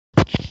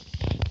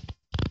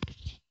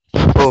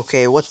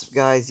Okay, what's up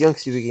guys, Young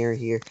Stupid Gamer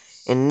here,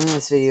 and in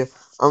this video,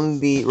 I'm going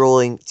to be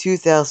rolling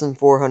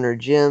 2,400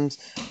 gems.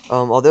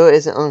 Although it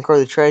isn't Uncover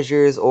the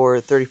Treasures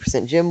or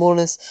 30% gem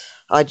bonus,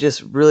 I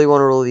just really want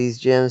to roll these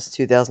gems,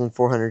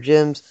 2,400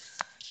 gems.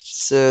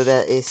 So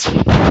that is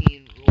 16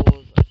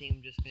 rolls. I think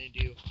I'm just going to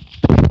do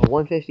a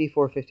 150,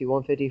 450,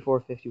 150,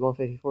 450,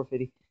 150,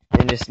 450,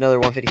 and just another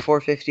 150,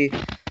 450.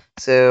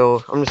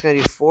 So I'm just going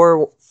to do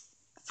 4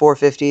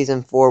 450s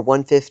and 4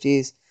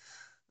 150s,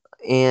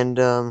 and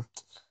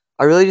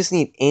I really just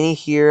need any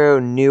hero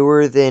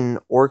newer than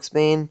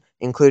Orcsbane,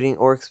 including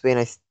Orcsbane.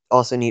 I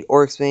also need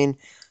Orcsbane.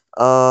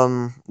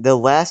 The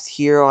last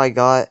hero I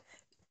got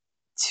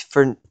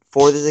for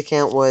this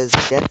account was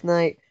Death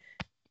Knight,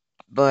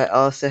 but I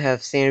also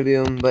have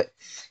Boom. But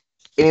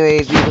anyway,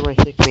 these are my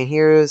 6 main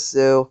heroes.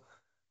 So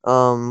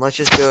let's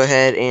just go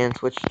ahead and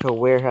switch to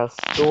Warehouse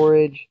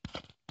Storage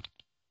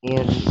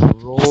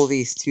and roll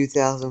these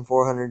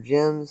 2,400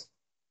 gems.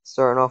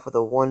 Starting off with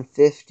a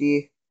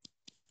 150.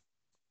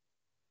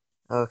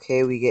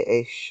 Okay, we get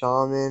a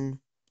Shaman.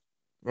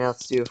 Now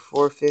let's do a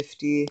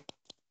 450,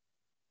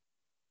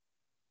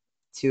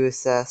 2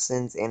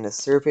 Assassins, and a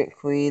Serpent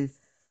Queen.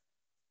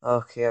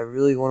 Okay, I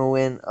really want to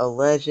win a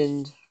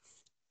Legend.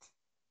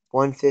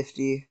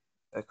 150,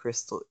 a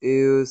Crystal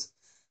Ooze.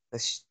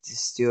 Let's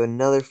just do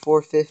another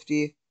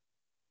 450.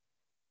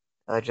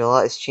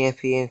 Gelatinous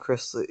Champion,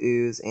 Crystal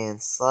Ooze,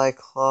 and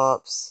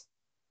Cyclops.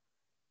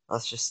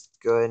 Let's just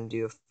go ahead and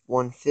do a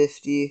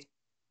 150.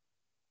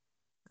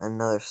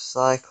 Another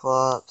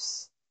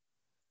Cyclops.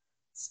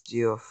 Let's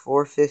do a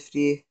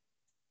 450.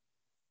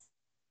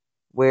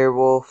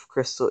 Werewolf,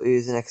 Crystal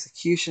Ooze, and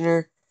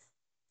Executioner.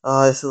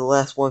 This is the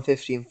last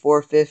 150 and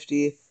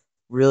 450.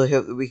 Really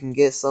hope that we can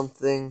get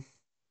something.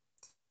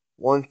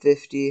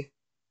 150.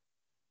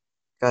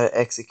 Got an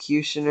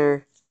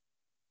Executioner.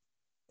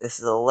 This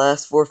is the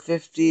last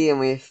 450,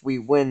 and if we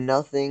win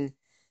nothing,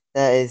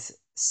 that is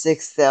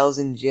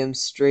 6,000 gems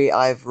straight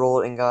I've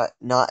rolled and got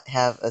not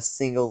have a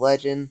single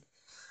legend.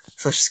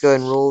 So let's just go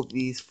ahead and roll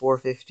these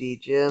 450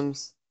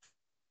 gems.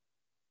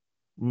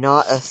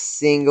 Not a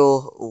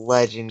single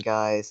legend,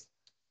 guys.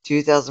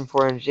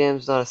 2,400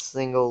 gems, not a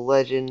single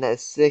legend. That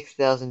is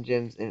 6,000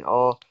 gems in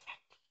all.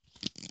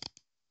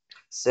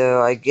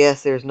 So I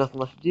guess there's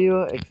nothing left to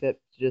do except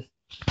just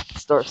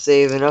start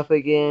saving up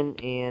again.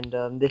 And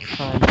this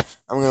time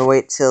I'm going to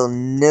wait till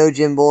no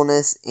gem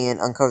bonus and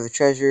uncover the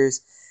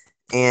treasures.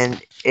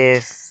 And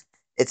if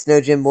it's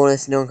no gem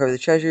bonus, no uncover the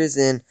treasures,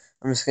 then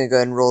I'm just going to go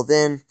ahead and roll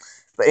then.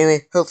 But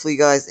anyway, hopefully you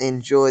guys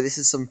enjoy. This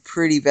is some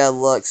pretty bad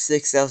luck.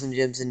 6,000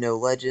 gems and no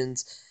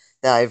legends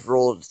that I've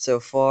rolled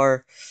so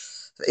far.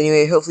 But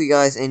anyway, hopefully you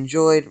guys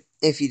enjoyed.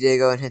 If you did,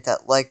 go ahead and hit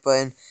that like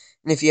button.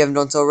 And if you haven't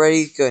done so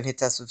already, go ahead and hit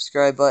that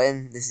subscribe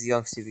button. This is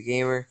Young Stupid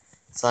Gamer,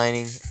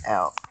 signing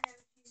out.